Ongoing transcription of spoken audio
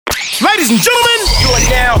Ladies and gentlemen, you are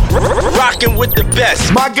now rocking with the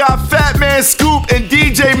best. My guy Fatman, Scoop, and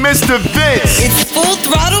DJ Mr. Vince. It's Full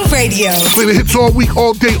Throttle Radio. Play the hits all week,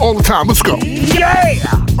 all day, all the time. Let's go. yeah!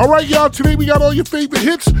 All right, y'all. Today we got all your favorite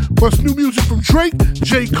hits, plus new music from Drake,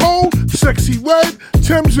 J. Cole, Sexy Red,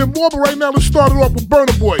 Thames, and more. But right now, let's start it off with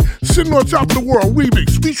Burna Boy, Sitting on Top of the World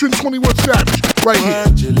remix, featuring 21 Savage, right here.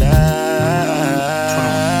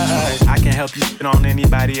 I can help you get on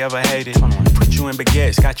anybody ever hated. Put you in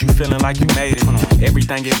baguettes, got you feeling like you made it.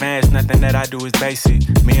 Everything advanced, nothing that I do is basic.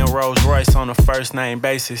 Me and Rolls Royce on a first name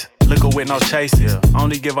basis. Liquor with no chases.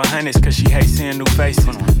 Only give her hundreds cause she hates seeing new faces.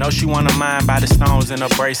 Know she wanna mind by the stones in her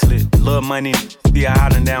bracelet. Little money, be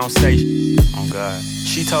out and down safe. Oh God.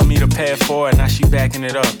 She told me to pay it forward, now she backing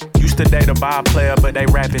it up. Used to date a bar player, but they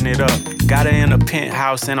wrapping it up. Got her in a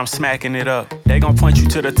penthouse and I'm smacking it up. They gon' point you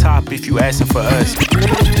to the top if you asking for us.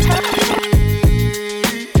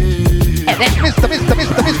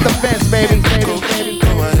 Mr. Vince, baby.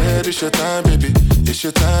 Go ahead, it's your time, baby. It's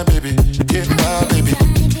your time, baby. Get my baby.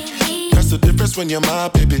 That's the difference when you're my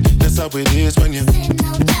baby. That's how it is when you.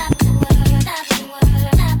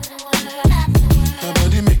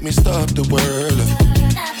 Nobody make me stop the world.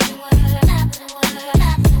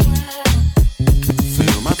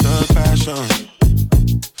 Feel my thug passion.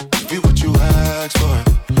 Give you what you asked for.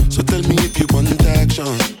 So tell me if you want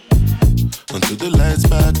action. Until the lights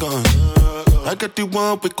back on. I got the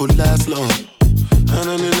one we could last long. And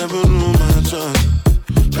I never knew my chance.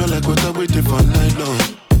 Feel like what I waited for night long.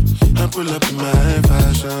 I pull up in my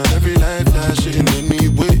fashion. Every life flashing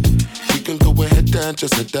anyway. We can go ahead and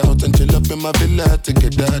just head out and chill up in my villa to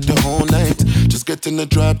get out the whole night. Just get in the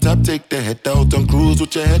drop top, take the head out and cruise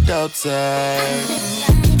with your head outside.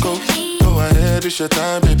 Go ahead, it's your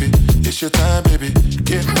time, baby. It's your time, baby.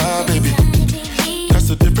 Get my baby. That's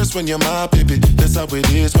the difference when you're my baby. That's how it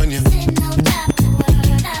is when you.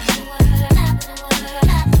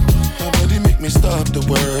 Nobody make me stop the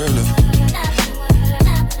world.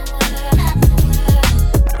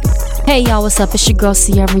 Hey y'all, what's up? It's your girl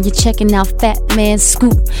Sierra and you're checking out Fatman,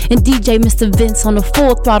 Scoop, and DJ Mr. Vince on the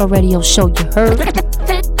Full Throttle Radio Show. You heard?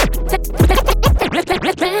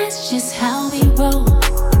 That's just how we roll. You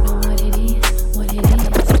know what it is, what it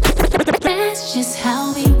is. That's just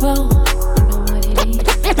how we roll.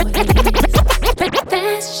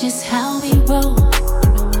 That's just how we roll. You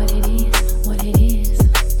know what it is, what it is.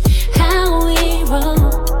 How we roll.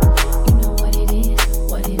 You know what it is,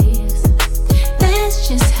 what it is. That's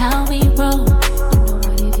just how we roll. You know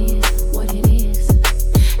what it is, what it is.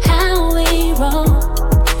 How we roll.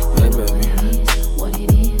 You know what it is, what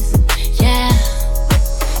it is. Yeah.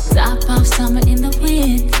 Top off summer in the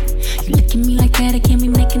wind. You look at me like that, can we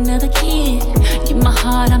make another kid? You're my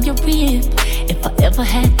heart, I'm your rib. If I ever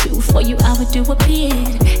had to for you, I would do a bid.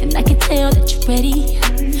 And I can tell that you're ready.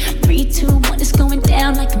 3, 2, 1, it's going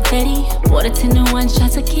down like confetti. Water 10 to 1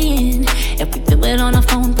 shots again. If we do it on our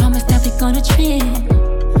phone, promise that we're gonna trend.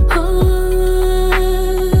 Ooh,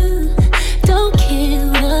 don't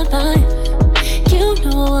kill the vibe. You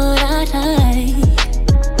know what I like,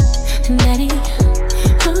 Daddy.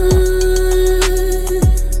 Ooh,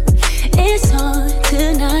 it's on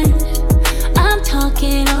tonight. I'm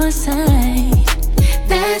talking on side.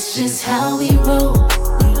 That's just how we roll.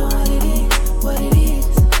 You know what it is, what it is.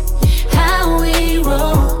 How we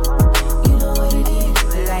roll. You know what it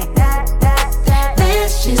is. Like that.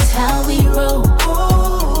 That's just how we roll.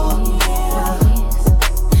 What it is.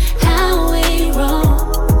 How we roll.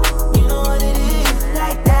 You know what it is.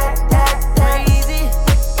 Like that. Crazy.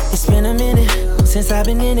 It's been a minute since I've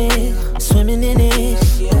been in it, swimming in it.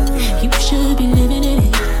 You should be living in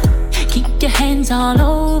it. Keep your hands all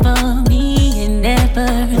over me.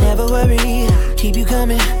 Never worry, keep you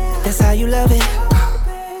coming. That's how you love it.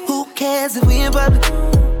 Who cares if we in public?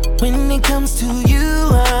 When it comes to you,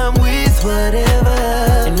 I'm with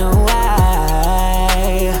whatever. You know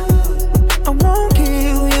why? I won't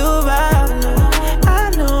kill your vibe. I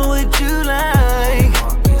know what you like.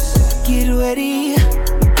 Get ready.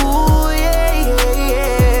 Ooh,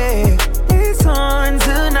 yeah. It's on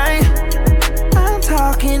tonight. I'm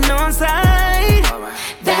talking on side.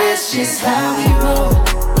 That's just how we roll.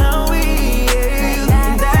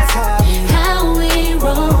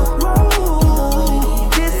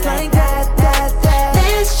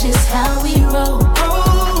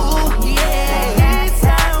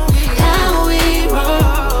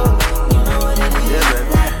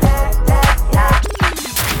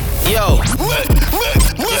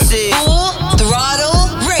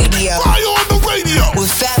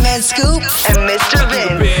 Scoop and Mr.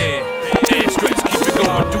 Vince. And stretch, keep it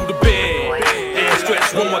going through the bed. And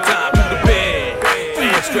stretch one more time through the bed.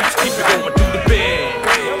 And stretch, keep it going through the bed.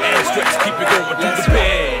 And stretch.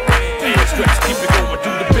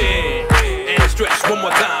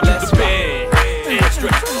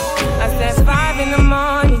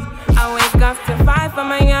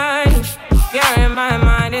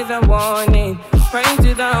 warning. Praying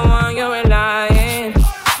to the one you're relying.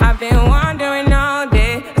 I've been wandering all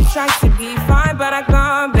day. I tried to be fine, but I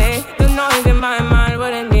can't be. The noise in my mind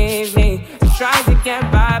wouldn't leave me. I tried to get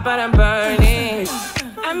by, but I'm burning.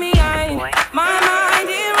 I mean, my mind,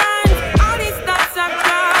 it runs. All these thoughts are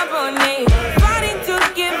troubling. Fighting to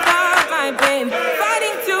give up my pain.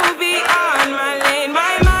 Fighting to be on my lane.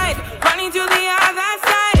 My mind running to the other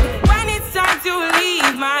side. When it's time to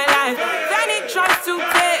leave my life, then it tries to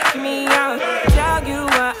take me out. Tell you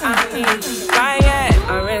what I need. Why yet?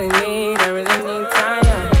 I really need time.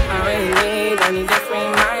 I need this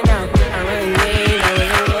reminder.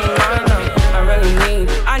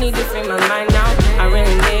 I need this in my mind now. I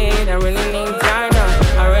really need time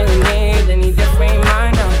now. I really need this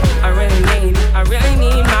reminder. I really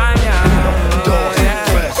need mine now.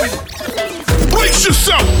 Brace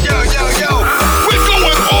yourself! Yo. We're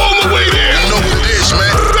going all the way there! You know what it is,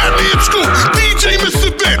 man. Fatman Scoop, DJ Mr.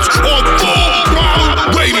 Vince on Full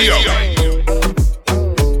Throttle Radio.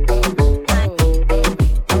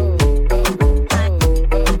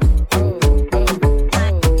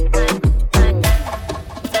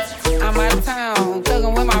 I'm out of town,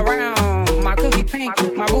 thuggin' with my round. My cookie pink,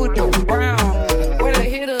 my booty brown. Where the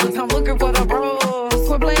hitters? I'm looking for the bros.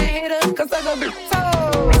 Quit playing hitters, cause I got big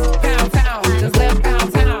toes. Pound town, just left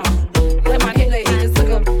pound town. Let my hitter, he just took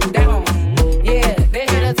him down. Yeah, they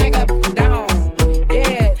hitter take up down.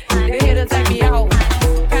 Yeah, they hitter take me out.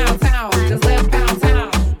 Pound town, just left pound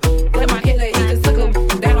town. Let my hitter, he just took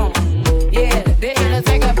him down. Yeah, they hitter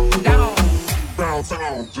take up down. Pound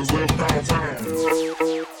town, just left pound town.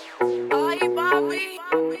 Oh, you Bobby.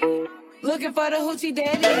 Looking for the hoochie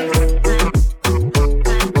daddy.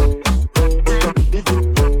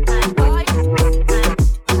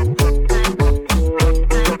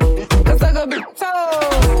 Cause I got big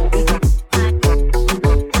toes.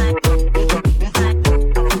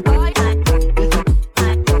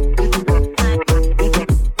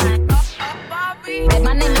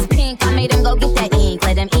 My name is Pink, I made him go get that ink.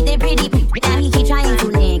 Let him eat that pretty pink, now he keep trying to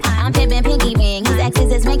link. I'm pimpin' Pinky Ring, his ex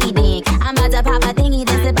is his Rinky Dink. I'm about to pop a thingy,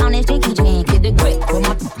 then sip on his drinky drink. Get the grip with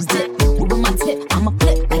my zip, with my tip. I'ma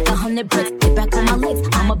flip like 100 bricks. Get back on my legs,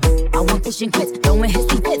 I want fish and grits, throwing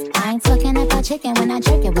hissy fits. I ain't talking about chicken when I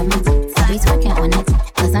jerk it with my tits. I be twerking on that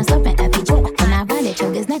tip, cause I'm slurping every drip. When I ride it,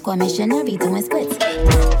 choke his neck or missionary doing splits.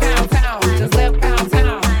 Pound town, just left pound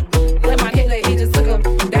town. Let my hitter, he just took him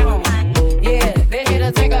down. Yeah, they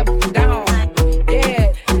hitter take up down.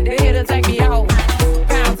 Yeah, they hitter take me out.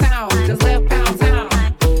 Pound town, just left pound town.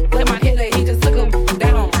 Let my hitter, he just took him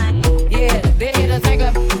down. Yeah, they hitter take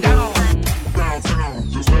up down. Pound town,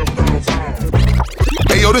 just left pound town.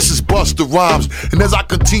 Hey yo, this is Busta Rhymes, and as I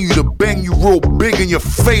continue to bang you real big in your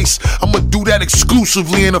face, I'ma do that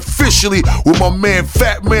exclusively and officially with my man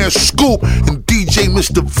Fatman Scoop and DJ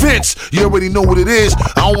Mr. Vince. You already know what it is.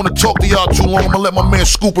 I don't wanna talk to y'all too long. I'ma let my man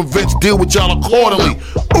Scoop and Vince deal with y'all accordingly.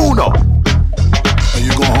 Uno. And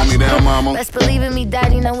you gon' hold me down, mama? Best believe in me,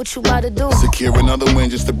 daddy, know what you gotta do. Secure another win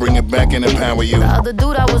just to bring it back and empower you. The other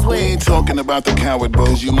dude I was We with, ain't talking about the coward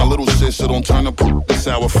boys. You my little sis, so don't turn up the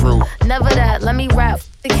sour fruit. never that, let me rap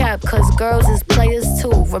the cap, cause girls is players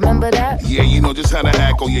too, remember that? Yeah, you know just how to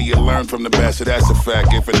act. Oh yeah, you learn from the best, so that's a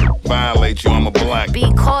fact. If it violates you, I'm a black.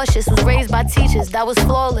 Be cautious, was raised by teachers, that was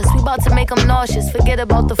flawless. We about to make them nauseous, forget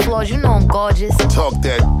about the flaws, you know I'm gorgeous. Talk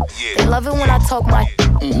that, They yeah. love it when I talk my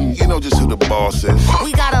You know just who the boss is.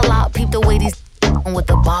 We got a lot, peep the way these with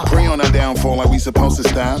the ball. Pray on our downfall like we supposed to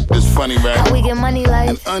stop. It's funny, right? How we get money like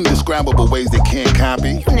In undescribable ways they can't copy.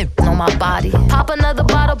 you niggas know my body. Pop another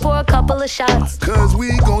bottle, pour a couple of shots. Cause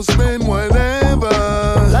we gon' spend whatever.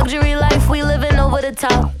 Luxury life, we living over the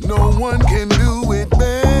top. No one can do it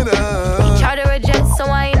better. Charter a jet, so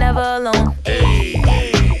I ain't never alone.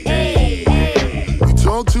 You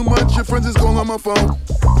talk too much, your friends is calling on my phone.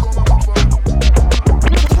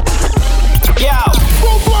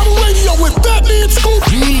 Full Throttle Radio with Fatman Scoop,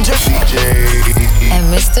 DJ And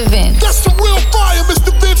Mr. Vince. That's some real fire, Mr.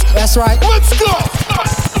 Vince. That's right. Let's go.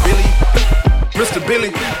 Billy, Mr. Billy,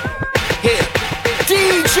 yeah.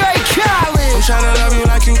 DJ Khaled. I'm tryna love you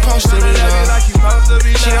like you supposed to be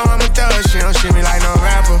loved. She know I'm a thug, she don't shit me like no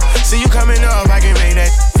rapper. See you coming up, I can make that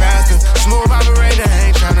faster. Smooth operator,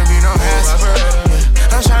 ain't tryna be no hassle.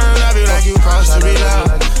 I'm tryna love you like you supposed to be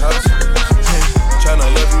loved. Tryna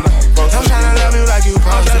love you like I'm tryna love you like you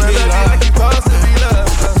supposed to be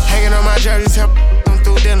loved. Hanging on my jersey, tell I'm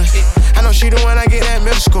through dinner. I know she the one I get that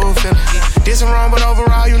middle school feeling. Did some wrong, but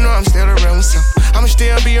overall, you know I'm still the real one. So I'ma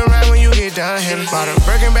still be around when you get done hitting. Bought a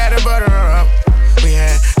Birkin bag to butter her up. We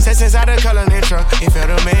had sex inside the color truck, it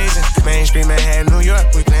felt amazing. Mainstream Manhattan, New York,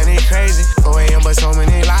 we plenty crazy. 4 a.m. but so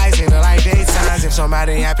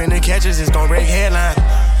catches, it's gon' break headlines.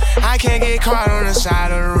 I can't get caught on the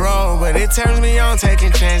side of the road, but it turns me on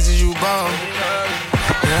taking chances, you bold.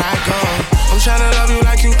 Here I go. I'm tryna love you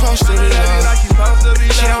like you supposed to be loved.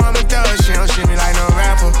 She know I'm a thug, she don't treat me like no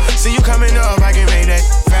rapper. See you coming up, I can make that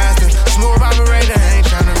faster. Smooth operator, ain't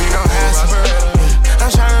tryna be no hassle.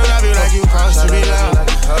 I'm tryna love you like you supposed to be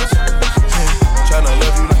loved. Tryna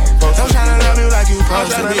love you like you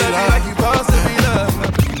supposed to be loved. I'm tryna love you like you supposed to be loved.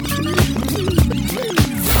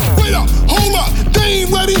 Wait up, hold up, they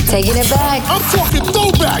ain't ready. Taking it back. I'm talking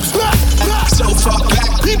throwbacks. So far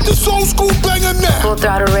back. Keep this old school banger now. Full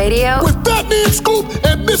Throttle Radio. With Fatman Scoop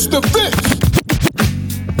and Mr. Vince.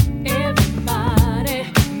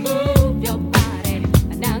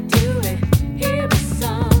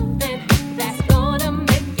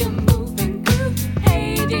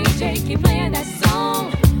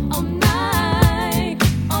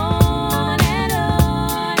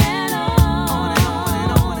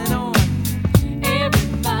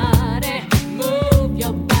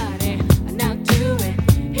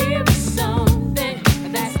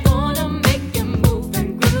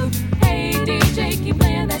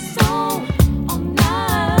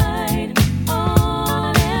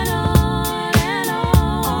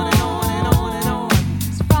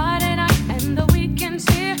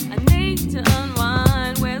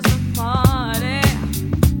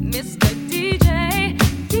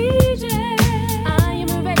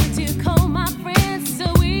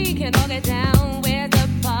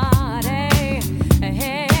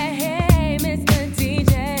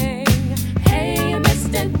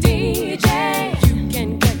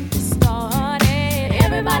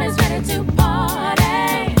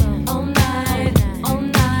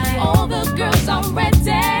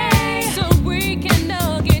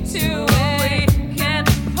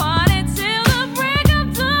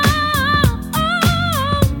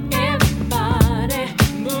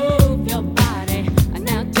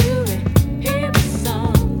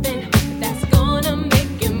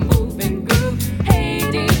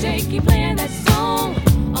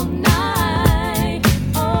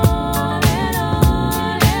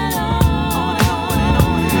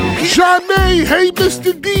 Hey,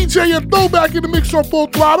 Mr. DJ, a throwback in the mix on Full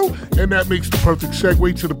Throttle, and that makes the perfect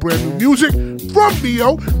segue to the brand new music from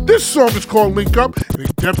Neo. This song is called Link Up, and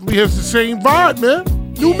it definitely has the same vibe, man.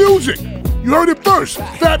 New music. You heard it first.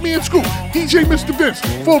 Fatman Scoop, DJ Mr. Vince,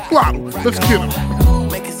 Full Throttle. Let's get him.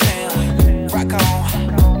 Make it sound, rock on.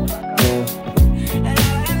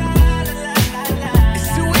 It's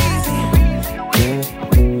too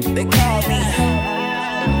easy. They call me.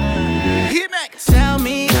 Tell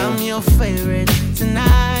me I'm your favorite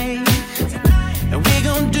tonight, and we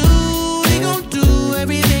gon' do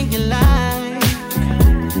everything you like.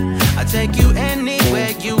 I'll take you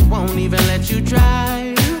anywhere you won't even let you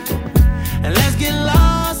drive, and let's get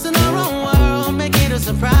lost in our own world, make it a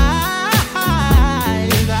surprise.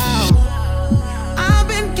 I've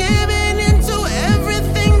been giving into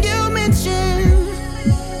everything you mentioned.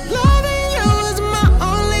 Loving you is my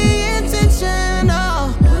only intention.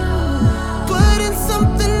 Putting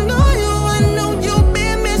something on you, I know you've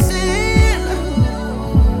been missing.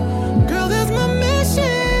 Girl, that's my mission.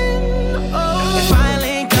 If I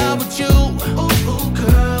link up with you,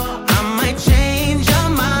 girl, I might change your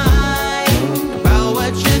mind about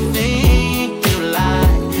what you think you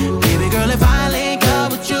like. Baby girl, if I link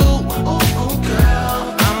up with you,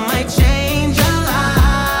 girl, I might change your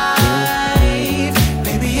life.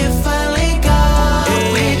 Baby, if I link up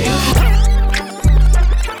with you.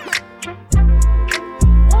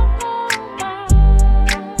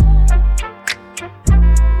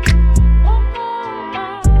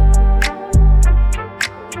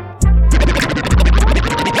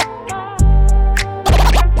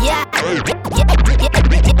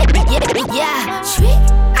 Yeah, trick.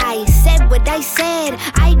 I said what I said.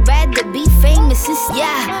 I'd rather be famous instead.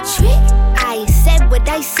 Yeah, trick. I said what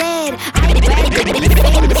I said. I'd rather be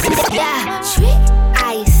famous instead. Yeah, trick.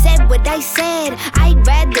 I said what I said. I'd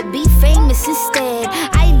rather be famous instead.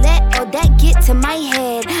 I let all that get to my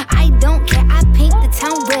head. I don't care. I paint the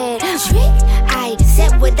town red. Trick. I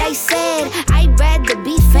said what I said. I'd rather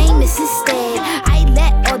be famous instead. I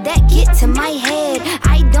let all that get to my head.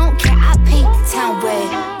 I don't care. I paint the town red.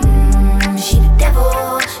 She the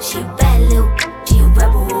devil, she a bad little, she a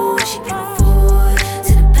rebel. She put her foot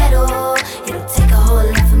to the pedal. It'll take a whole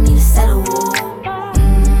lot for me to settle.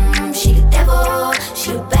 She the devil,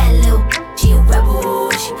 she a bad little, she a rebel.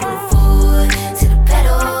 She put her foot to the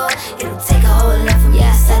pedal. It'll take a whole lot for me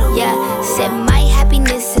to settle. Yeah, said my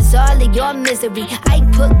happiness is all of your misery. I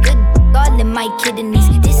put good all in my kidneys.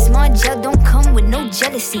 This small gel don't come with no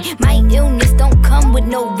jealousy. My illness don't come with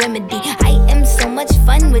no remedy. I am so so much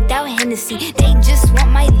fun without Hennessy. They just want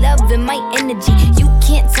my love and my energy. You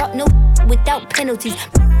can't talk no without penalties.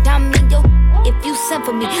 I'm in your if you send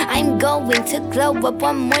for me. I'm going to glow up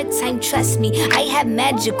one more time, trust me. I have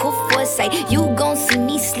magical foresight. You gon' see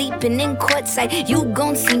me sleeping in courtside. You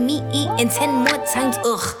gon' see me eating 10 more times,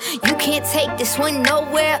 ugh. You can't take this one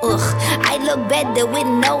nowhere, ugh. I look better with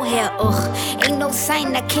no hair, ugh. Ain't no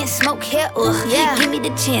sign I can't smoke here, ugh. Yeah. Give me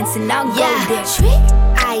the chance and I'll go there. Trick,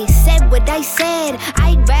 I said what I said.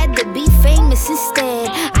 I'd rather be famous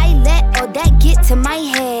instead. I let all that get to my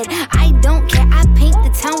head. I don't care, I paint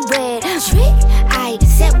the town red. Trick, I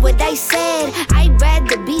said what I said. I'd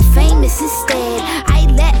rather be famous instead. I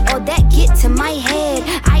let all that get to my head.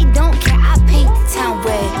 I don't care, I paint the town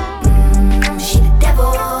red. She the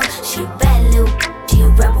devil, she a bad little, she a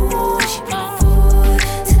rebel. She bring the foot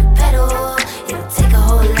to the pedal. It'll take a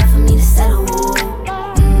whole lot for me to settle.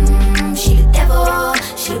 She the devil,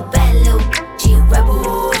 she a bad little, she a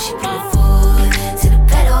rebel. She bring the foot to the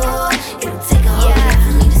pedal. It'll take a whole lot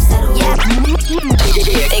for me to settle.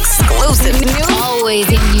 Exclusive music. Always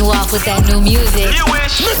hitting you off with that new music.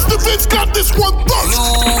 Mr. Vince got this one first.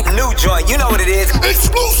 New joint, you know what it is.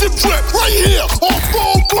 Exclusive trip right here on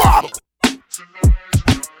Full Throttle.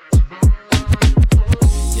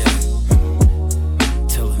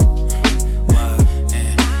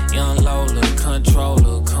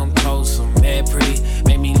 Controller, come closer, mad pretty,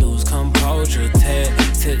 make me lose composure. Tad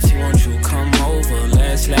tipsy, won't you come over?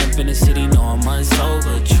 Last lap in the city, no I'm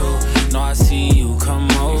unsober. True, no I see you, come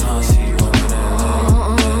over. No, I see you over there.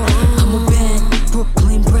 I'm a bad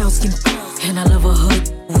Brooklyn brown skin, and I love a hood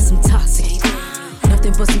with some toxic.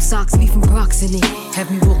 Nothing but some socks, beef and Brox in it. Have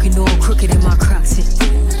me walking all crooked in my Crocs.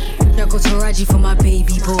 Now go Taraji for my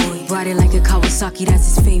baby boy. Ride it like a Kawasaki,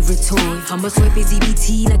 that's his favorite toy. I'ma swipe his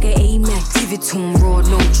EBT like an Amex. Give it to him raw,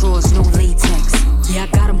 no drawers, no latex. Yeah, I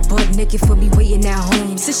got him butt naked for me waiting at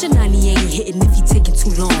home. Since your 90 ain't hitting if he taking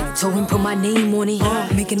too long. Told him put my name on it,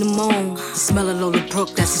 making him moan. The smell of Lola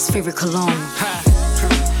Brooke, that's his favorite cologne.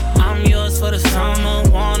 I'm yours for the summer,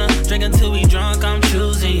 wanna drink until we drunk, I'm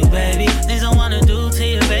choosing you, baby. Things I wanna do to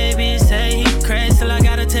you, baby. Say he crazy till I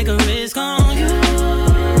gotta take a risk on you.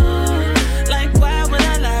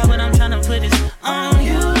 Put this on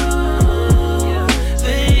you,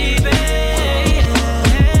 baby.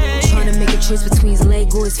 Trying to make a choice between his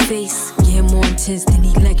leg or his face. Yeah, more intense than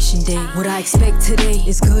election day. What I expect today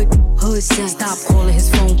is good hood sex. Stop calling his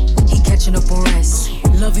phone, he catching up on rest.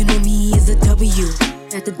 Loving on me is a W.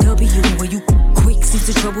 At the W, where you quick seems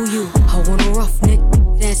to trouble you. I want a roughneck,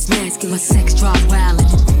 that's masculine. My sex drive wild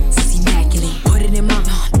and it's immaculate. Put it in my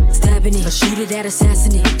mouth, stabbing it. I shoot it at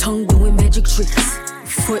assassinate. Tongue doing magic tricks.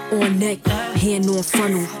 Foot on neck, hand on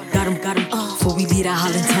funnel. Got him, before we leave that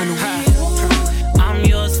Holland tunnel. I'm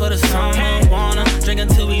yours for the summer, wanna drink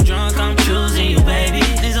until we drunk, I'm choosing you, baby.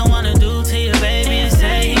 Things I wanna do to you, baby.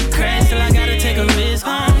 Say he crazy till I gotta take a risk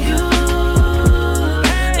on you.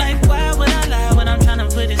 Like why would I lie when I'm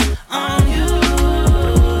tryna put this on you,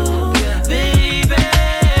 baby,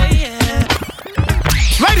 yeah.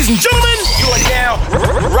 Ladies and gentlemen, you are now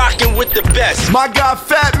rocking with the best. My guy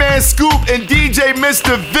Fatman Scoop and DJ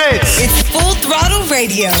Mr. Vince. It's Full Throttle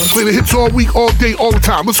Radio. Play the hits all week, all day, all the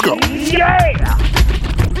time. Let's go. Yeah!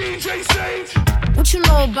 DJ Sage. What you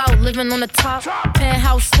know about living on the top?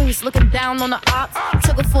 Penthouse suites, looking down on the ops.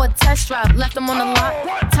 Took her for a test drive, left them on the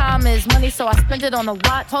lot. Time is money, so I spent it on a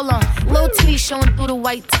watch. Hold on, little T showing through the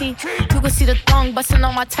white tee. You can see the thong busting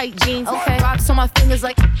on my tight jeans. Okay, rocks on my fingers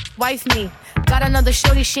like wife me. Got another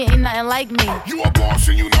shorty, she ain't nothing like me. You a boss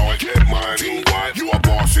and you know it, get money. What? You a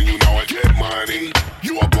boss and you know it, get money.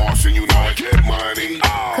 You a boss and you know it, get money.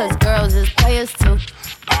 Cause girls is players too.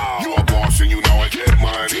 You a boss and you know it, get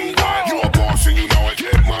money. What? You a boss and you know it,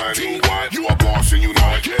 get money. What? You a boss and you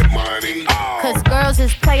know it, get money. Cause girls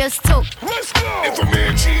is players too. Let's go. If a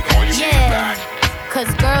man cheat on you, yeah. Back.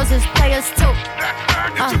 Cause girls is players too.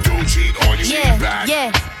 If a dude cheat on you, yeah, back.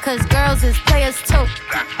 Yeah, cause girls is players too.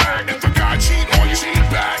 If a guy cheat on you,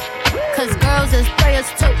 back. Cause girls is players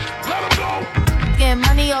too. Let him go. Getting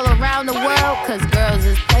money all around the world, cause girls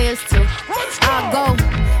is players too. I go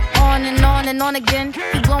on and on and on again.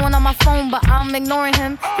 He blowing on my phone, but I'm ignoring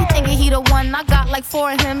him. He thinking he the one, I got like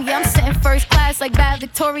 4 of him. Yeah, I'm sitting first class like bad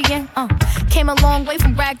Victorian. Came a long way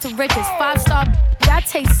from rag to riches. 5-star, that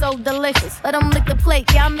tastes so delicious. Let him lick the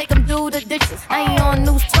plate, yeah, I make him do the dishes. I ain't on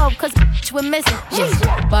news 12, cause we're missing.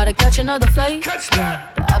 About to catch another flight.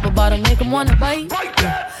 Yeah. The apple bottom make him wanna bite.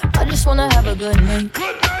 Yeah. I just wanna have a good night.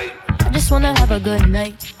 I just wanna have a good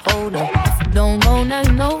night. Hold up, if you don't know, now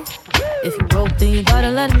you know. If you broke, then you gotta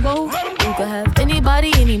let him go. You could have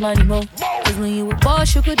anybody, any money, mo. Cause when you a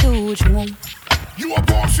boss, you could do what you want. You a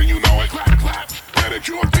boss and you know it. Clap, clap.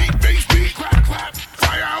 Pedicure, beat, bass beat. Clap, clap.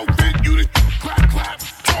 Fire outfit, you the clap, clap.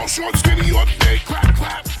 Tall, short, skinny, or thick. Clap,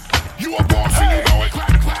 clap. You a boss and you know it.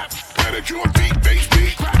 Clap, clap. Pedicure, beat, bass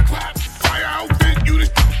beat. Clap, clap. Fire outfit, you the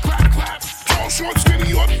clap, clap. Tall, short,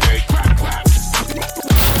 skinny, or thick. Clap, clap.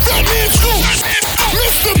 Fatman Scoop,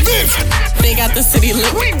 Mr. Vince. They got the city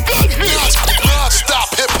lit. We good here.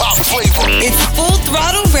 Non-stop hip-hop flavor. It's Full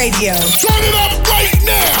Throttle Radio. Turn it up right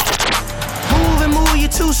now. Move, you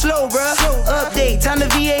too slow, bruh. Update, time to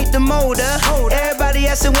V8 the motor. Everybody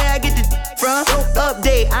asking where I get the from.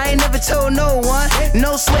 Update, I ain't never told no one.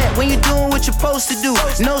 No sweat when you're doing what you're supposed to do.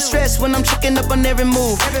 No stress when I'm checking up on every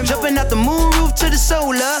move. Jumping out the moon roof to the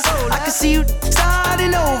solar. I can see you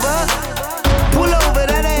starting over. Pull over,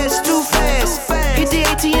 that ass too fast. Hit the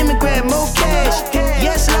ATM and grab more cash.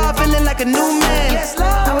 Yes, Lord, feeling like a new man.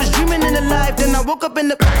 I was dreaming in the life, then I woke up in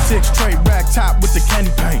the 6 tray rack top with the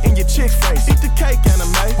candy paint in your chick face. Eat the cake,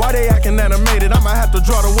 anime. Why they acting animated? I'ma have to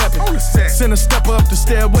draw the weapon. Send a stepper up the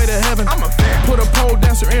stairway to heaven. I'm a fan. Put a pole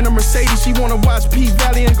dancer in a Mercedes. She wanna watch P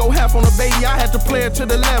Valley and go half on a baby. I had to play it to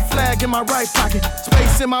the left, flag in my right pocket.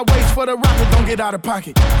 Space in my waist for the rocket. Don't get out of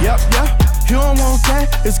pocket. Yep. You don't want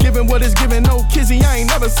that. It's giving what it's giving. No kizzy. I ain't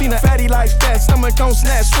never seen a fatty like that. Stomach on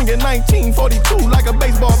snatch, swinging 1942 like a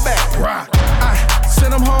baseball bat. Rock. I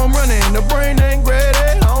send them home running. The brain ain't ready.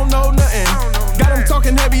 I don't know nothing. Got him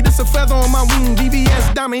talking heavy. This a feather on my wing.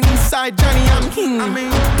 VVS Diamond Eastside Johnny. I'm king.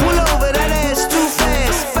 Pull over, that ass too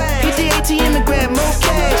fast. Hit the ATM and grab more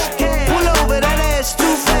cash. Pull over, that ass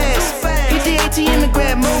too fast. Hit the ATM and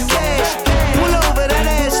grab more cash. Pull over, that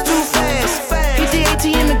ass too fast. Hit the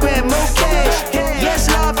ATM and grab more cash. Yes,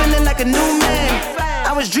 Lord, feeling like a new man.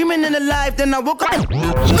 I was dreaming in the life, then I woke up.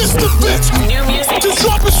 Mr. Vince, just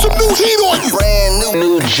dropping some new heat on you. Brand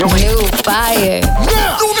new joint. New fire.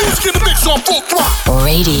 Now, new music in the mix on Full Throttle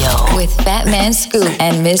Radio with Fatman Scoop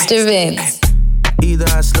and Mr. Vince. Either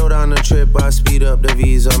I slow down the trip or I speed up the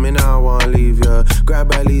visa. Me now wanna leave ya.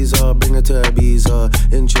 Grab a Lisa, bring her to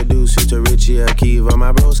Ibiza. Introduce you to Richie Akiva.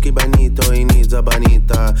 My broski Benito, he needs a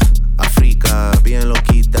bonita. Africa, bien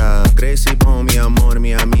loquita. Gracie pon mi amor,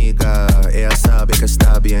 mi amiga. Ella sabe que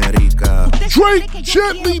está bien rica. Drake,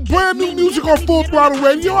 Gently, brand new music on Full Throttle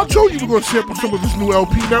Radio. I told you we're gonna sample some of this new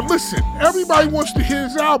LP. Now listen, everybody wants to hear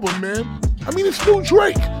his album, man. I mean, it's new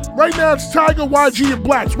Drake. Right now it's Tiger, YG, and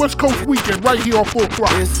Blacks. West Coast Weekend, right here on Full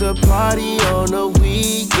Throttle. It's a party on the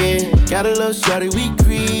weekend. Got a little shawty, we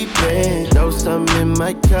creepin'. Know something in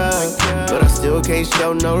my cup, but I still can't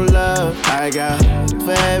show no love. I got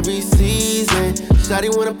for every season.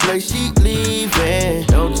 Shawty wanna play, she leaving.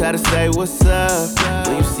 Don't try to say what's up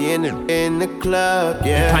when you see it in the club,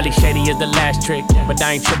 yeah. Probably shady is the last trick, but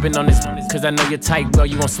I ain't tripping on this, cause I know you're tight, girl,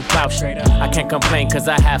 you want some clout. I can't complain cause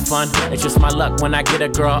I have fun. It's just my luck when I get a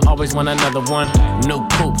girl, always want another one. New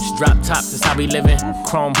coops, drop tops, that's how we living.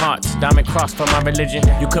 Chrome hearts, diamond cross for my religion.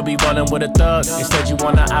 You could be rolling with a thug, instead you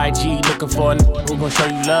on the IG looking for a who gon' show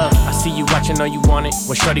you love. I see you watching, know you want it.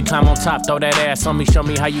 When shorty climb on top, throw that ass on me, show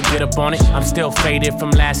me how you get up on it. I'm still faded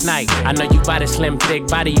from last night. I know you got a slim, thick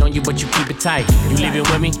body on you, but you keep it tight. You leaving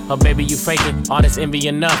with me, or baby you faking? All this envy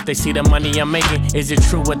enough, they see the money I'm making. Is it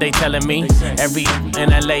true what they telling me? Every in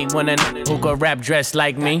LA want a who could rap dressed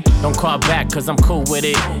like me. Don't call back cause I'm cool with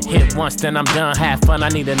it. Hit once then I'm done, have fun, I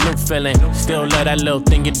need a new feeling. Still love that little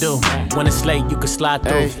thing you do. When it's late you can slide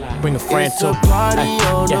through. Bring a friend too. It's a party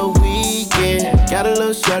on the weekend. Got a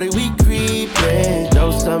little shawty, we creepin'.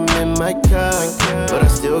 Know something in my cup, but I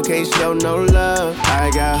still can't show no love.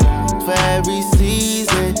 I got for every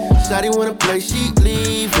season. Shawty wanna play, she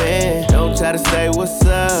leaving. Don't try to say what's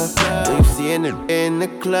up when you see it in the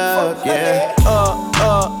club, yeah.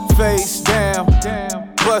 Face down.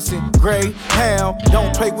 Bussin', Greyhound.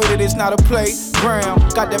 Don't play with it, it's not a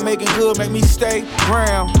playground. Got that making good, make me stay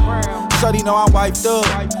round. Shawty know I'm wiped up,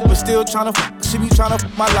 but still tryna she be tryna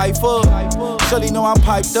my life up. Shawty know I'm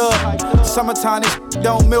piped up. Summertime, this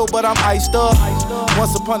don't melt, but I'm iced up.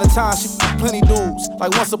 Once upon a time, she plenty dudes.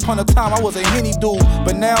 Like once upon a time, I was a Henny dude.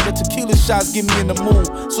 But now the tequila shots get me in the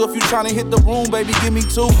mood. So if you tryna hit the room, baby, give me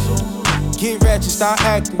 2. Get ratchet, start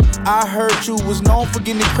acting. I heard you was known for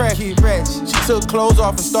getting it crack. Get ratchet. She took clothes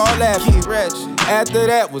off and started laughing. Get ratchet. After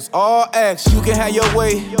that was all action. You can have your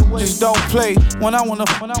way, just don't play. When I wanna,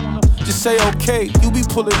 just say okay. You be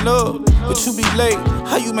pulling up, but you be late.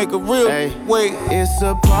 How you make a real wait? It's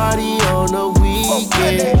a party on the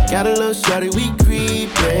weekend. Got a little shawty, we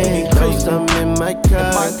creepin'. Know something in my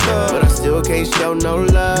cup, but I still can't show no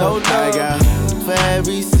love. I got for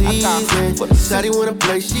every season. Shawty wanna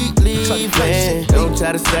play, she leaving. Don't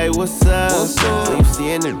try to say what's up. When you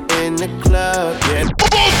seeing it in the club, yeah.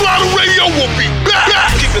 Full Throttle Radio will be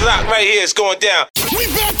back. Keep it locked right here, it's going down. We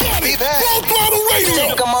back at it. Full Throttle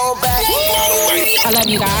Radio. Come on back. I love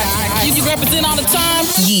you guys. You represent all the time.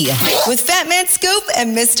 Yeah. With Fatman Scoop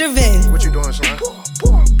and Mr. Vin. What you doing, son?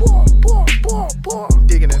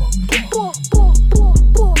 Digging it.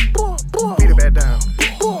 Beat it back down.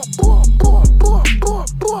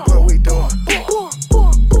 What we doing?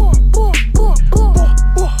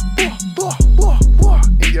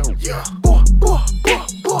 Yo, yeah.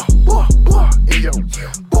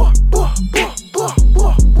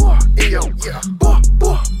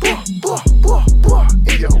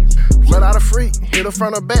 Yo, let out a freak, hit her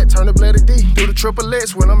front or back, turn the blade to D. Do the triple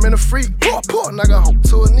X when I'm in a freak. Knock her hoe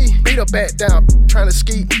to her knee, beat her back down, trying to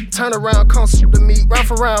ski. Turn around, come soup the meat. Round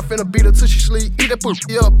for round, finna beat her till she sleep. Eat that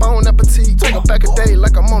pussy up, bon appetit. Take her back a day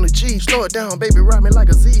like I'm on a G. Slow it down, baby, ride me like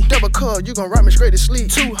a Z. Double cut, you gon' ride me straight to sleep.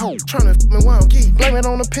 Two hoes, tryna f me while I'm geek. Blame it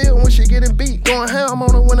on the pill when she getting beat. Going ham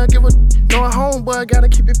on her when I give her. Going home, boy, gotta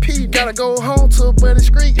keep it peed. Gotta go home to a buddy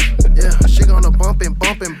street. Yeah, she gonna bump and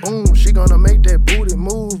boom. She gonna make that booty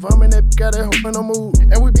move. I'm in that, got that hoe in the mood.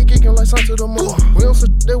 And we be kicking like something to the moon. We don't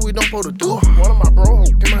sit there, we don't pull the do. One of my bro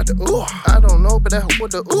came out the ooh. I don't know, but that hoe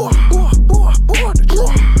with the ooh. The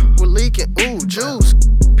truth. We're leaking, ooh, juice.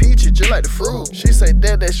 Peachy, just like the fruit. She say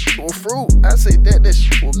that shit was fruit. I say that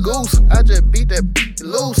shit was goose. I just beat that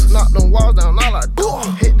loose. Knock them walls down, all I do.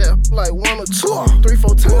 Hit that like 1 or 2. 3,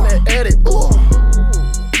 4 times that edit. Ooh.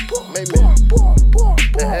 Made me.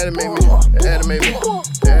 That animate me. Look,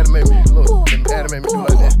 that animate me do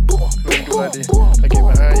like that. Let me do like this. I get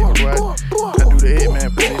behind you, boy. I do the headman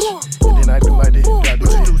position. And then I do like this. I do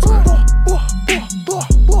it 2 times.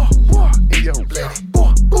 In your black.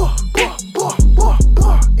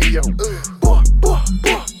 In your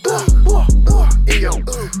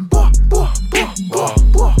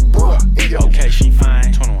Okay, she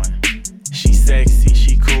fine. 21. She sexy,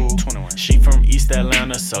 she cool. 21. She from East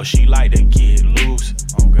Atlanta, so she like to get loose.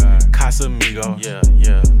 Oh God. Casamigo. Yeah.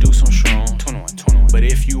 Do some shroom. 21. But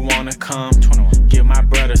if you wanna come, 21. Give my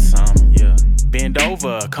brother some. Yeah. Bend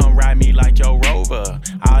over, come ride me like your Rover.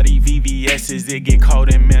 All these VVS's, it get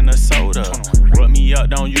cold in Minnesota. 21. Rub me up,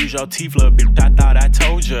 don't use your teeth, little bitch. I thought I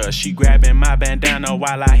told ya. She grabbing my bandana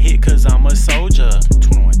while I hit, cause I'm a soldier.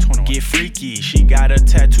 21. Get freaky, she got a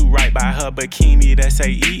tattoo right by her bikini that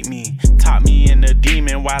say eat me. Top me in the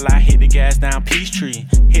demon while I hit the gas down Peachtree.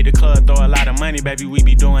 Hit the club, throw a lot of money, baby, we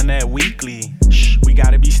be doing that weekly. Shh, we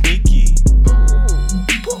gotta be sneaky.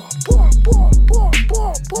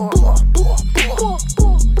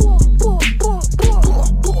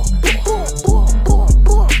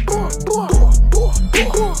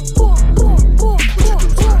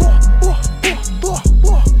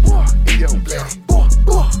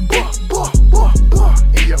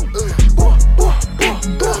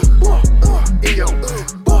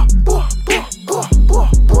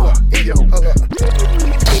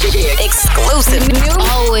 Exclusive.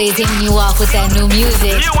 Always hitting you off with that new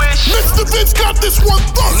music. Mr. Vince got this one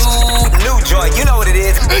first. New joint, you know what it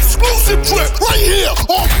is. Exclusive trip right here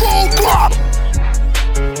on Full Throttle.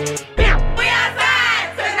 We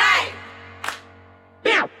outside tonight.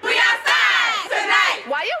 We outside tonight.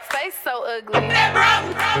 Why your face so ugly? That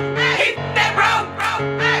broke, hey, that broke,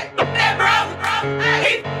 hey, that broke,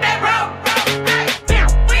 hey, that broke.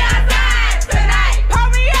 We outside tonight. Pull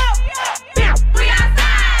me up. We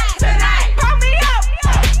outside tonight. Pull me up.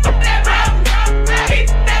 That broke, hey,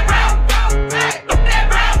 that broke, hey, that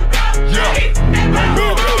broke, hey,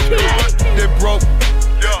 That broke,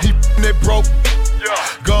 he that broke.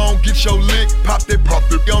 Gon' get your lick, pop that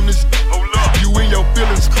on this. You in your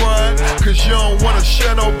feelings crying, cause you don't wanna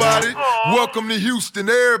share nobody. Welcome to Houston,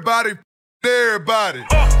 everybody.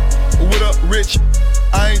 What up, Rich?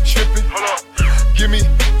 I ain't tripping. Give me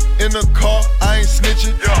in the car, I ain't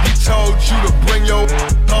snitching. He told you to bring your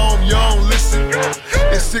home, you don't listen.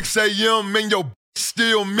 It's 6 a.m. and your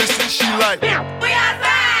still missing. She like, we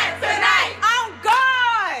outside tonight. On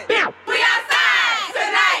guard. We outside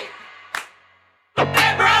tonight.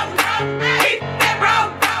 That broke, hey, that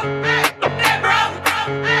broke, hey, that broke,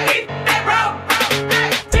 hey, that broke.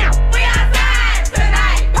 We outside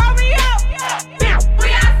tonight. Pull me up. We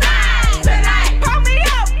outside tonight. Pull me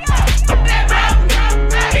up. That broke,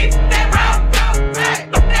 hey, that broke, hey,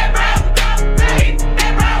 that broke, hey,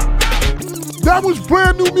 that broke. That was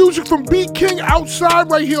brand new music from Beat King Outside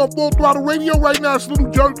right here on Full Throttle Radio. Right now it's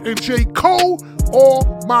Little Jerk and J. Cole,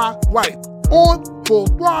 All My Life on Full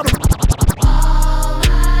Throttle.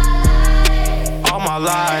 All my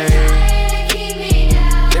life.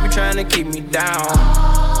 They be trying to keep me down.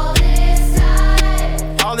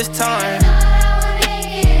 All this time,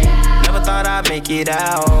 never thought I'd make it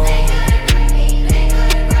out.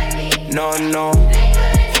 No, no,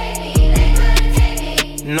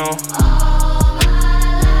 no.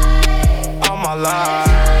 All my life,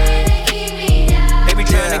 they be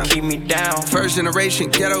trying to keep me down. First generation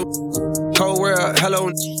ghetto, cold world,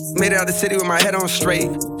 hello. Made it out the city with my head on straight.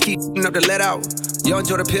 Keep up the let out. Yo,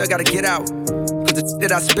 enjoy the pill, gotta get out. Cause the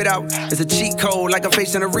that I spit out is a cheat code, like I'm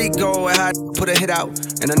facing a Rico. And I put a hit out,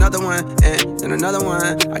 and another one, and another one.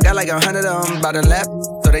 I got like 100 of them by the lap.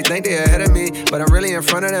 So they think they're ahead of me, but I'm really in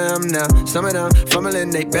front of them now. Some of them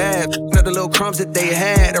fumbling, they bad. Another little crumbs that they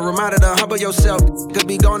had. A reminder to humble yourself. Could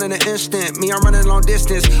be gone in an instant. Me, I'm running long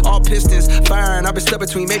distance, all pistons firing. I've been stuck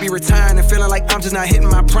between maybe retiring and feeling like I'm just not hitting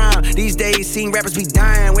my prime. These days, seeing rappers be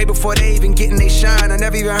dying way before they even getting they shine. I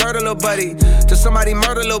never even heard a little buddy till somebody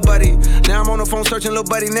murder little buddy. Now I'm on the phone searching little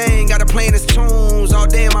buddy name. Got to playing his tunes all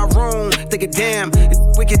day in my room. Thinking, damn, it's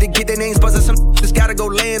wicked to get their names buzzing. Some just gotta go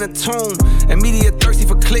lay in a tomb. And media thirsty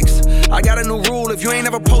for clicks. I got a new rule. If you ain't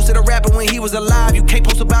ever posted a rapper when he was alive, you can't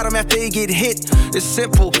post about him after he get hit. It's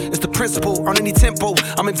simple, it's the principle. On any tempo,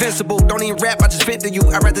 I'm invincible. Don't even rap, I just vent to you.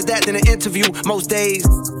 I'd rather that than an interview. Most days,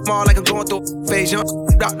 more like I'm going through a phase. Young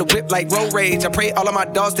out the whip like road rage. I pray all of my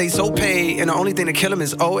dogs stay so paid. And the only thing to kill him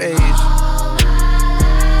is old age.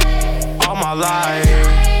 All my life,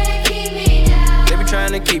 they be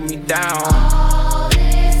trying to keep me down.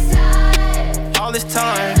 All this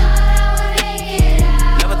time,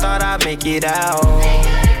 never thought I'd make it out.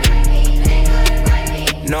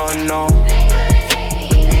 No, no,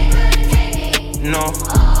 no.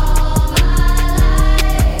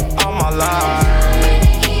 All my life,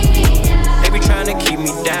 they be trying to keep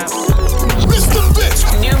me down. Mr. Vince,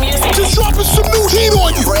 new music, just dropping some new heat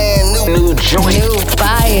on you. Brand new joint, new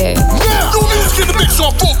fire. Now, new music in the mix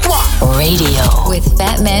on Full Throttle Radio with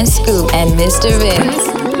Fatman Scoop and Mr. Vince.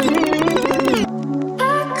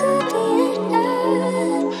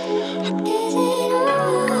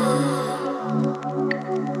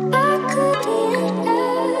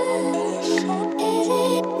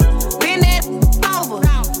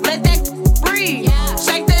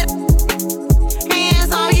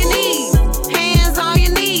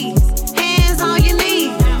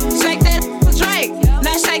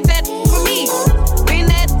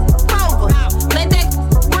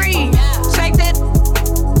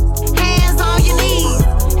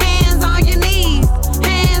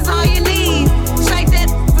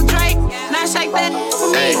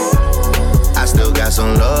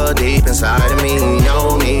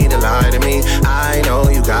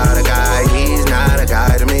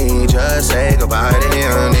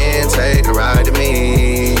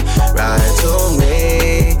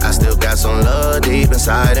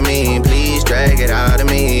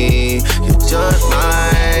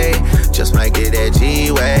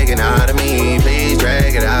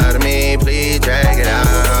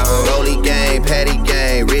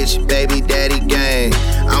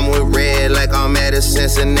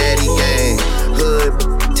 Cincinnati gang, hood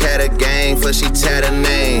tatter gang, for she tat her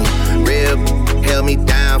name. Real held me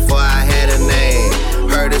down for I had a name.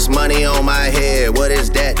 Heard this money on my head, what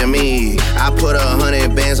is that to me? I put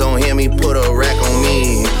 100 bands on him, he put a rack on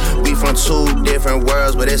me. We from two different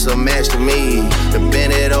worlds, but it's a match to me. To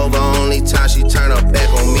bend it over, only time she turn her back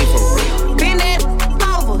on me for real. Bend it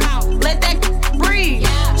over, let that breathe.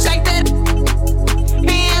 Shake that,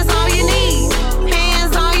 hands on your knees,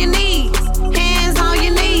 hands on your knees.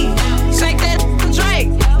 Shake that for Drake,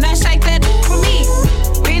 now shake that for me.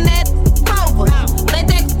 Bend that over, let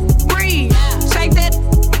that breathe. Shake that,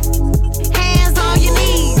 hands on your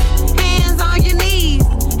knees, hands on your knees,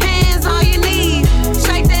 hands on your knees.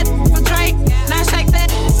 Shake that for Drake, now shake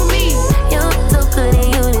that for me. You're so good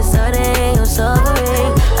and you deserve you're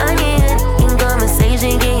suffering. I need a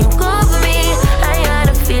conversation, can you go for me? I got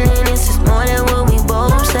a feeling this is more than what we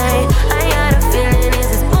both say. I got a feeling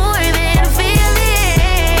this is more than a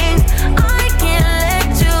feeling. I can't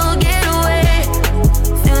let you get away.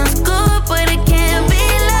 Feels good, but it can't be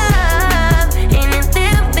love. Ain't a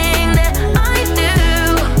damn thing that I do.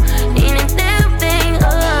 Ain't a damn thing,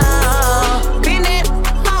 oh. Bend it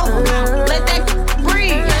over, let that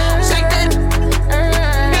breathe. Shake that,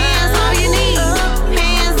 hands on your knees,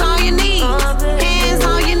 hands on your knees, hands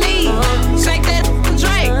on your knees. Shake that for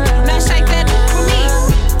Drake, now shake that for me.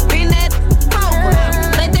 Bend that over,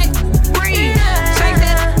 let that breathe. Shake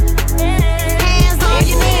that, hands on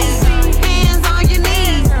your knees, hands on your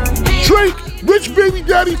knees. Drake, Rich Baby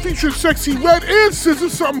Daddy featuring Sexy Red and SZA,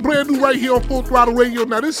 something brand new right here on Full Throttle Radio.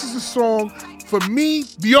 Now this is a song for me,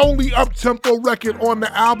 the only up-tempo record on the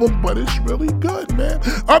album, but it's really good, man.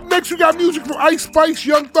 Up next, we got music from Ice Spice,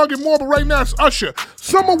 Young Thug, and more, but right now it's Usher.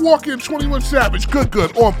 Summer Walker and 21 Savage, good,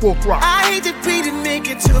 on Full Throttle. I hate to be to make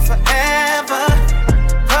it to forever.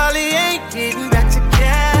 Probably ain't getting back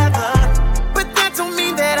together, but that don't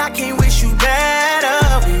mean that I can't wish you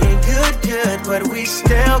better. We ain't good, but we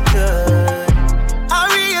still good. I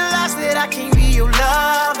realize that I can't be your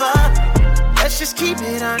lover. Let's just keep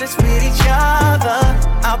it honest with each other.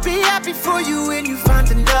 I'll be happy for you when you find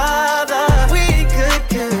another. We ain't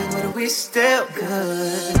good, but we still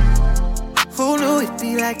good. Who knew it'd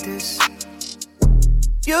be like this?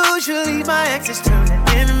 Usually my exes turn to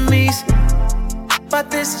enemies, but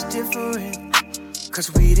this is different.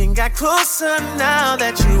 Cause we done got closer now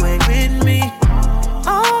that you ain't with me.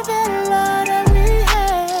 All that love that we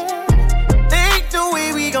had, ain't no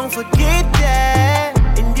way we gon' forget that.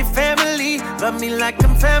 And your family, love me like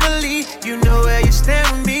I'm family. You know where you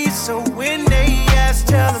stand with me. So when they ask,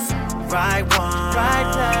 tell them right one, right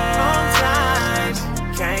place, wrong times.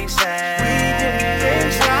 Can't say we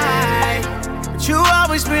didn't try, but you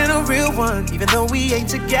always been a real one. Even though we ain't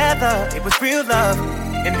together, it was real love,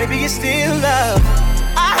 and baby it's still love.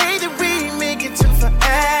 I hate that we make it to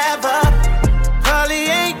forever.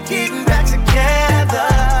 Probably ain't getting back together,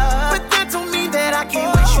 but that don't mean that I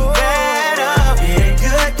can't wish you better. It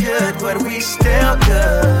ain't good, but we still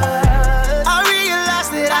good. I realize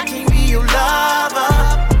that I can't be your lover.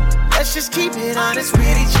 Let's just keep it honest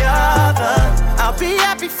with each other. I'll be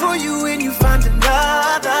happy for you when you find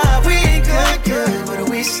another. We ain't good, but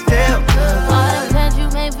we still good. All the plans you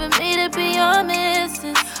made for me to be your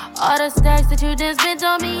missus, all the stacks that you just spent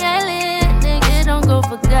on me ain't lit. Nigga, don't go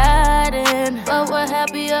forgotten, but we're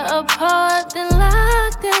happier apart than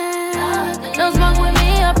locked in. Don't smoke with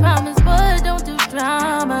me, I promise, but don't do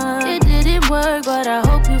drama. It didn't work, but I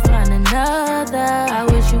hope you find another. I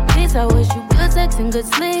wish you peace, I wish you good sex and good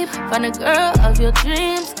sleep. Find a girl of your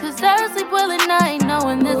dreams, cause I sleep well at night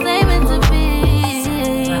knowing this ain't meant to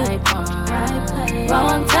be. Right one, right place,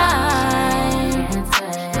 wrong time.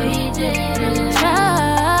 We didn't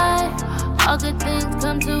try. All good things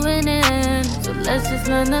come to an end, so let's just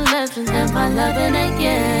learn the lessons and find loving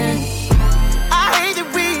again. I hate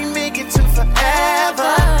that we make it to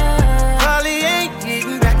forever. Probably ain't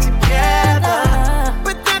getting back together,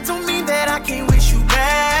 but that don't mean that I can't wish you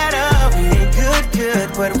better. We ain't good,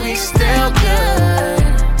 but we still good.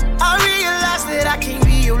 I realize that I can't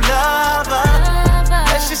be your lover.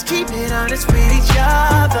 Let's just keep it honest with each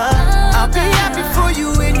other. I'll be happy for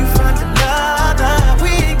you when you find another. We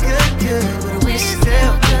ain't good, but we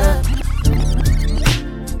still good.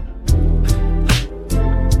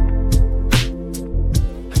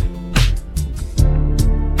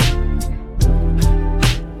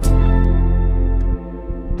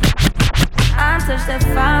 Touch that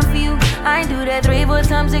fine for you. I do that 3-4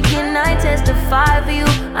 times again. I testify for you.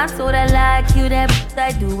 I'm so that like you, that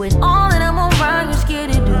I do it all and I'm around. You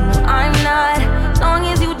scared to do. I'm not. Long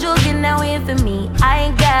as you joking now in for me, I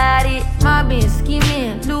ain't got it. My been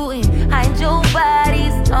scheming, looting, hide your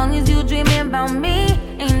bodies. Long as you dreaming about me,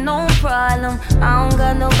 ain't no problem. I don't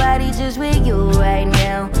got nobody just with you right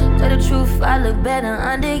now. Tell the truth, I look better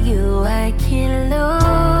under you. I can't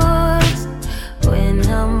lose when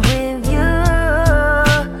I'm with you.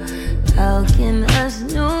 How can us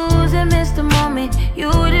lose and miss the moment?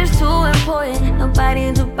 You just too important.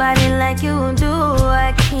 Nobody do body like you do.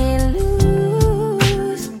 I can't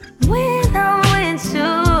lose when I'm with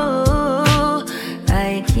you.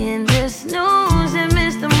 I can just snooze and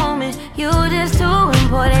miss the moment. You just too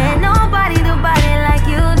important. Nobody do body like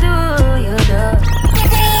you do. You do.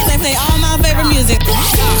 They play all my favorite music.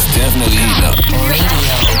 It's definitely heating up.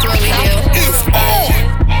 Radio. It's what we do. It's on.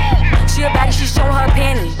 She a baddie, she showing her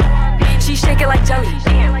panties. She shake it like jelly.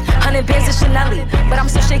 100 bands of Chanel, but I'm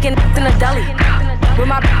still shaking in a deli. With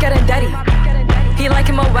my getting dirty. He like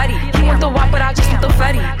him already. He want the wop, but I just want the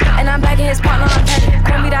Freddy. And I'm bagging his partner, I'm petty.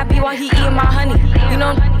 Call me that B while he eating my honey. You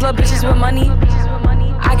know, little bitches with money.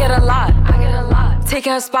 I get a lot.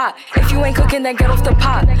 Taking her spot. If you ain't cooking, then get off the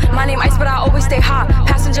pot. My name Ice, but I always stay hot.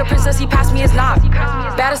 Passenger princess, he passed me his knock.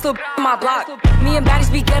 Baddest little in my block. Me and baddies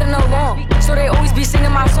be getting along, so they always be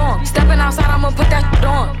singing my song. Stepping outside, I'ma put that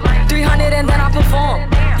on. 300 and then I perform.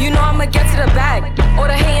 You know I'ma get to the bag. Or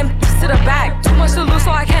the hating to the back. Too much to lose,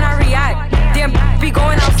 so I cannot react. Damn, be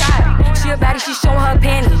going outside. She a baddie, she showing her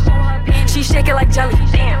panties. She shake it like jelly.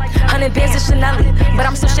 100 bands of Chanel, but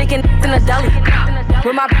I'm still shaking in a deli.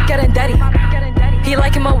 With my getting dirty. He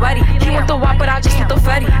like him already. He want the wop, but I just want the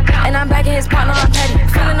Freddy. And I'm bagging his partner, I'm petty.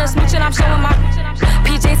 Feeling a smooch and I'm showing my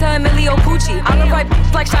PJ DJ to Emilio Pucci. I'm the right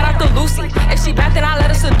like shout out to Lucy. If she bad, then I let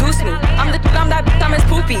her seduce me. I'm that I'm his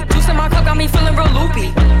poopy. Juice in my cup got me feeling real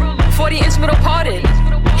loopy. 40-inch middle parted.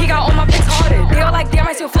 He got all my pics harder. They all like, damn,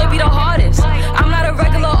 I still flow be the hardest. I'm not a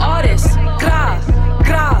regular artist. Gra,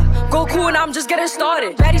 go cool and I'm just getting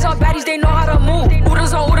started. Baddies on baddies, they know how to move.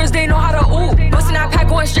 Ooters on ooters, they know how to ooh. Bustin' that pack,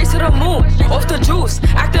 going straight to the moon. Off the juice,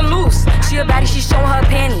 acting loose. She a baddie, she showing her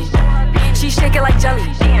panty. She shake it like jelly.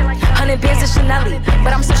 100 bands of Chanel,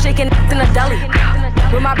 but I'm still shaking in the deli.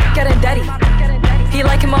 With my getting dirty. He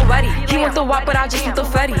like him already. He want the wop, but I just want the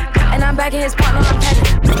Fetty. And I'm bagging his partner, I'm petty.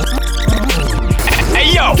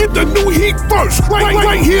 Hey yo, get the new heat first,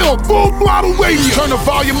 right here on Full Throttle Radio. Turn the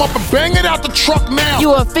volume up and bang it out the truck now.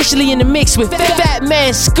 You are officially in the mix with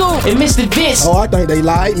Fatman Scoop and Mr. Vince. Oh, I think they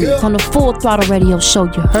like me. On the Full Throttle Radio show,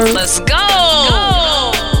 you heard? Let's go!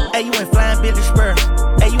 Hey, you ain't flying Billy Spur.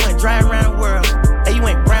 Hey, you ain't driving around the world. Hey, you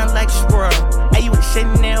ain't brown like a squirrel. Hey, you ain't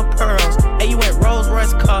Chanel pearls. Hey, you ain't Rolls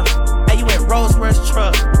Royce car. Hey, you ain't Rolls Royce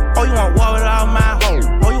truck. Oh, you wanna walk with all my hoes.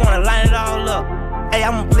 Oh, you wanna line it all up. Hey,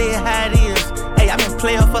 I'ma play it how it is. Hey, I've been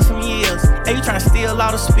playing for some years. Hey, you tryna steal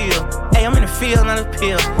all the spill. Hey, I'm in the field, not a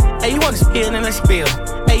pill. Hey, you want to spill, then let's spill.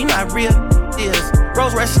 Hey, you know how real is.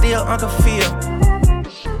 Rose Rush still Uncle Phil.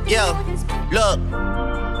 Yo, look.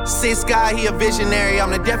 Six guy, he a visionary. I'm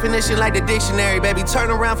the definition like the dictionary. Baby, turn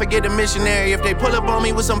around, forget the missionary. If they pull up on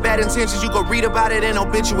me with some bad intentions, you go read about it in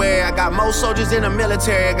obituary. I got more soldiers in the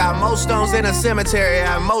military. I got more stones in a cemetery. I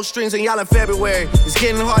have more strings than y'all in February. It's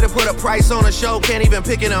getting hard to put a price on a show. Can't even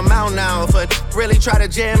pick an amount now. If a really try to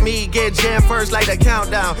jam me, get jammed first like the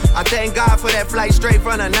countdown. I thank God for that flight straight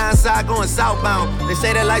from the 9 side going southbound. They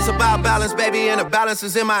say that life's about balance, baby, and the balance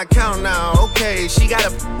is in my account now. Okay, she got a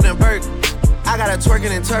f***ing Burke. I got her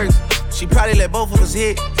twerking in Turks. She probably let both of us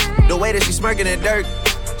hit. The way that she smirking in dirt.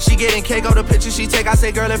 She getting cake on the picture she take. I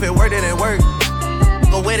say, girl, if it worked, it didn't work.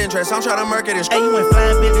 Go wedding dress, I'm tryna murk it and Hey, you ain't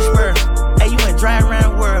flying Billy Spur. Hey, you ain't driving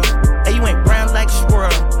around the world. Hey, you ain't brown like a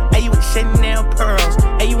squirrel. Hey, you ain't Chanel pearls.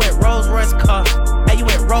 Hey, you ain't Rolls Royce car. Hey, you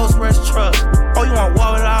ain't Rolls Royce truck. Oh, you wanna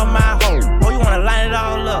walk with all my hoes. Oh, you wanna line it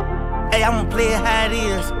all up. Hey, I'ma play it how it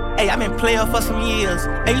is. Hey, I've been playing for some years.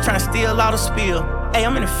 Hey, you tryna steal all the spill. Hey,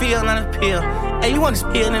 I'm in the field, not a pill. Hey, you want to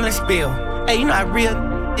spill, then let's spill. Hey, you know how real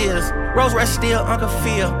is. Rose Rush still Uncle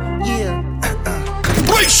Phil. Yeah.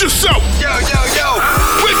 Brace yourself. Yo.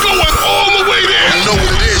 We're going all the way there. You know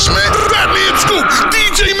what it is, man. Fatman Scoop,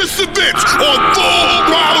 DJ Mr. Vince on Full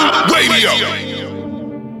Throttle Radio.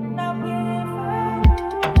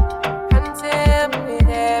 Content with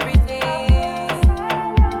everything.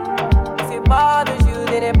 If it bothers you,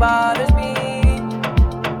 then it bothers me.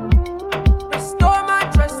 Restore my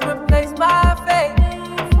trust, replace my faith.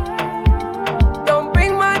 Don't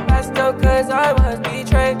bring my past up, cause I was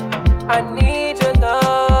betrayed. I need your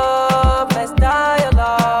love, less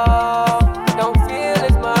dialogue. Don't feel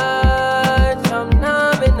as much, I'm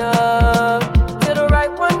numb enough. Till the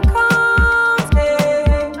right one comes,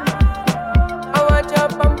 hey. I want your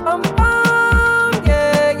bum,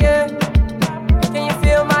 yeah. Can you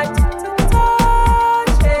feel my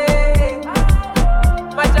touch, hey.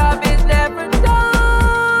 My job is never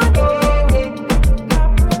done, hey.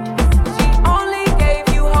 She only gave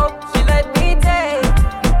you hope, she let me take.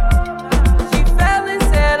 She fell and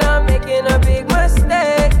said I'm making a big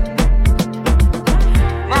mistake.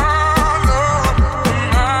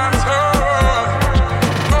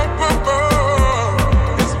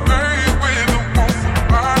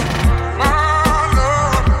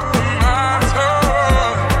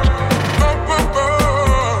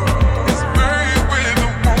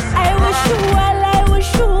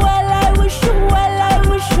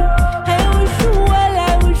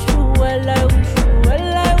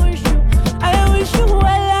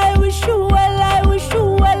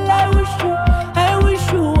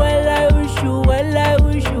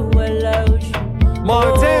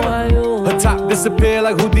 Montana, her top disappear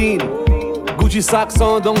like Houdini. Gucci socks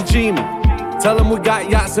on, don't G me. Tell them we got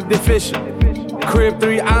yachts if they're fishing. Crib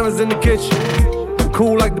 3 islands in the kitchen.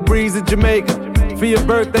 Cool like the breeze in Jamaica. For your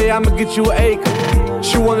birthday, I'ma get you an acre.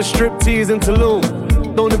 She wanna strip tease in Tulum.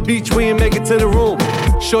 On the beach, we ain't make it to the room.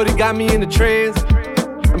 Shorty got me in the trance.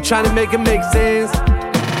 I'm trying to make it make sense.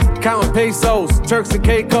 Counting pesos, Turks and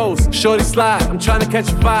Caicos. Shorty slide, I'm trying to catch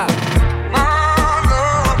a vibe.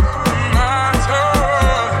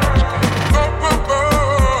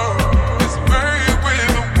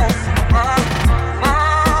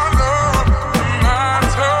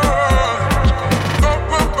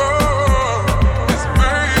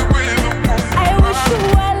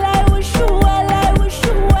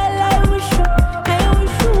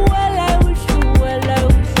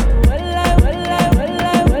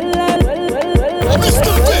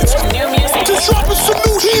 Mr.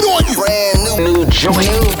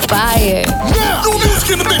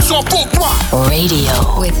 on Full Throttle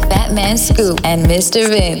Radio with Fatman Scoop and Mr.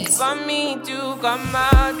 Vince. For me to come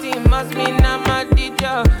out, it must mean I'm a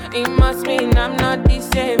teacher. It must mean I'm not the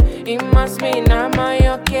same. It must mean I'm on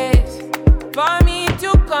your case. For me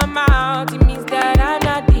to come out, it means that I'm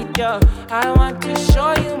not the job. I want to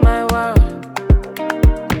show you my world.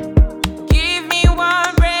 Give me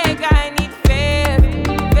one break, I need faith.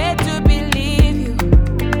 Faith to believe you,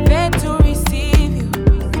 faith to receive you.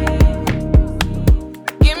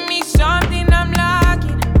 Give me something I'm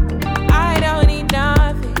lacking, I don't need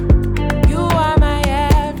nothing. You are my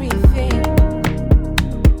everything.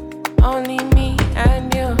 Only me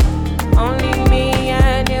and you, only me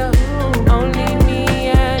and you. Only me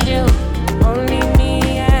and you, only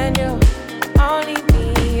me and you, only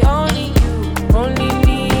me, only you, only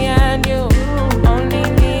me and you, only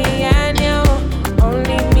me and you,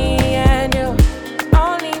 only me and you,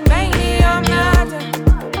 only make me your matter,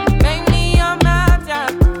 make me your matter,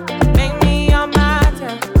 make me your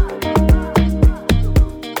matter.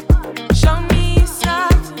 Show me your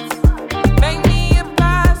substance, make me a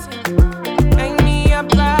person, make me a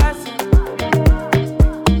person.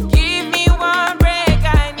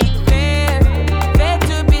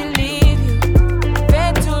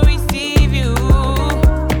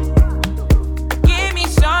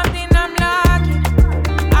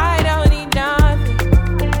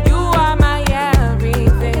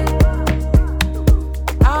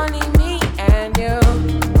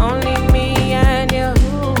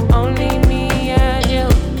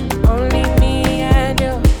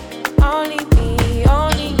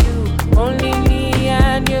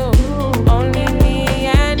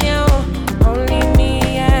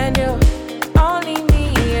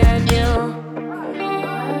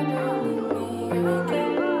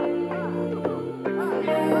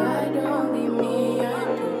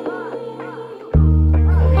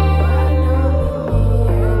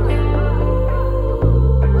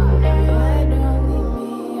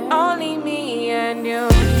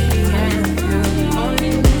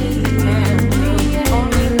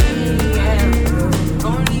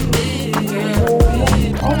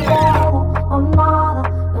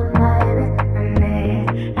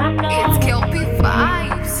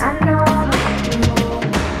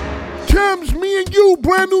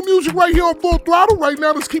 Right here on Full Throttle. Right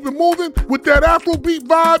now, let's keep it moving with that Afrobeat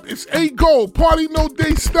vibe. It's A Gold. Party no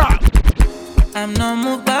day stop. I'm not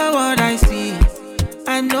moved by what I see.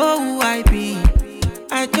 I know who I be.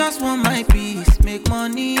 I just want my peace. Make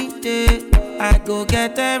money, yeah. I go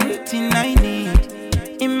get everything I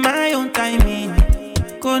need in my own timing.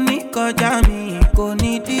 Koni kojami,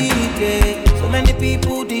 koni dide. So many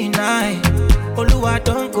people deny. Oluwa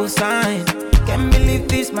don't go sign. Can't believe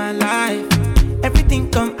this my life. Everything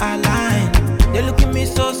come align. They look at me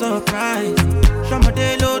so surprised.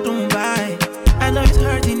 Shamadelo don't buy. I know it's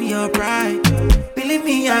hurting your pride. Believe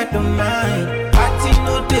me, I don't mind. Party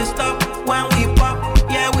no they stop when we pop.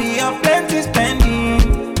 Yeah, we have plenty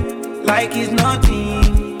spending like it's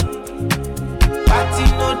nothing. Party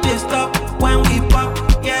no they stop when we pop.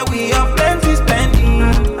 Yeah, we have plenty spending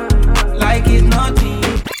like it's nothing.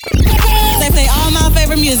 They play all my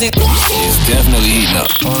favorite music. It's definitely heating up.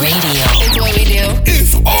 Radio. It's what we do.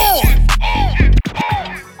 It's on.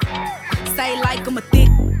 Say like I'm a thick,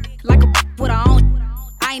 like a with her own.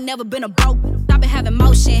 I ain't never been a broke. I've been having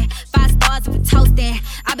motion. 5 stars if we toasting.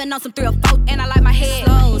 I've been on some 3 or 4, and I like my head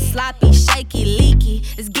slow, sloppy, shaky, leaky.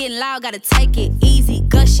 It's getting loud, gotta take it easy.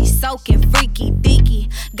 Gushy, soaking, freaky, deaky.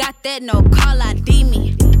 Got that no call ID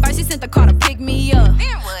me. First he sent the car to pick me up.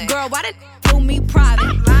 Girl, why did do me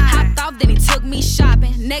private? Hopped off, then he took me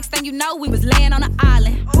shopping. Next thing you know, we was laying on an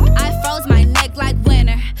island. I froze my neck like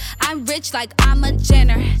winter. I'm rich like I'm a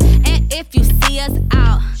Jenner. And if you see us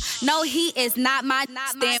out, no, he is not my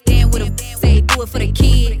stand with a say do it for the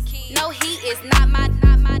kids. No, he is not my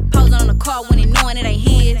posing on the car when he knowing it ain't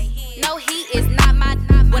his. No, he is not my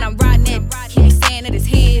when I'm riding that he be saying that it's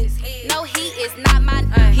his. No, he is not my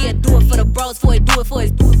he'll do it for the bros before he do it for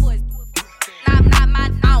his not my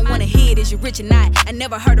I don't wanna hear it, is you rich or not? I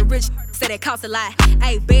never heard a rich say that cost a lot.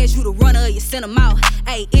 Ayy, bears you the runner, you send them out.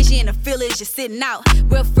 Ayy, is you in the field, is you sitting out?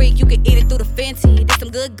 Real freak, you can eat it through the Fenty. Did some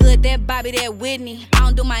good, that Bobby, that Whitney. I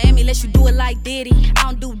don't do Miami unless you do it like Diddy. I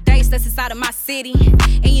don't do dates, that's inside of my city.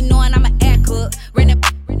 And you knowin' I'm an act up, ran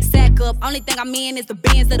that sack up. Only thing I'm in is the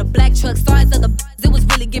Benz of the black truck. Size of the it was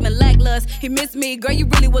really giving lacklust. He missed me, girl, you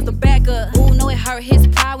really was the backup. Ooh, no, it hurt his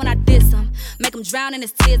pride when I diss him. Make him drown in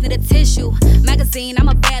his tears in the tissue. Magazine, I'm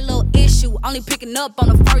a bad little issue. Only picking up on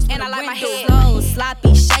the first, and I like my head slow,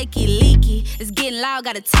 sloppy, shaky, leaky. It's getting loud,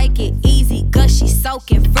 gotta take it easy. Gushy,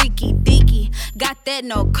 soaking, freaky, deaky. Got that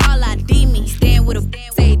no call ID me. Stand stand with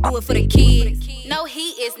a say do it for the kids. No, he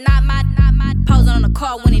is not my posing on the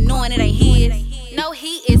car when he knowing it ain't his. No,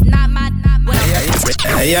 he is not my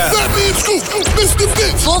Fatman Scoop, Mr.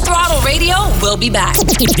 Vince. Full Throttle Radio will be back.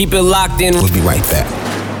 Keep it locked in. We'll be right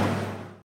back.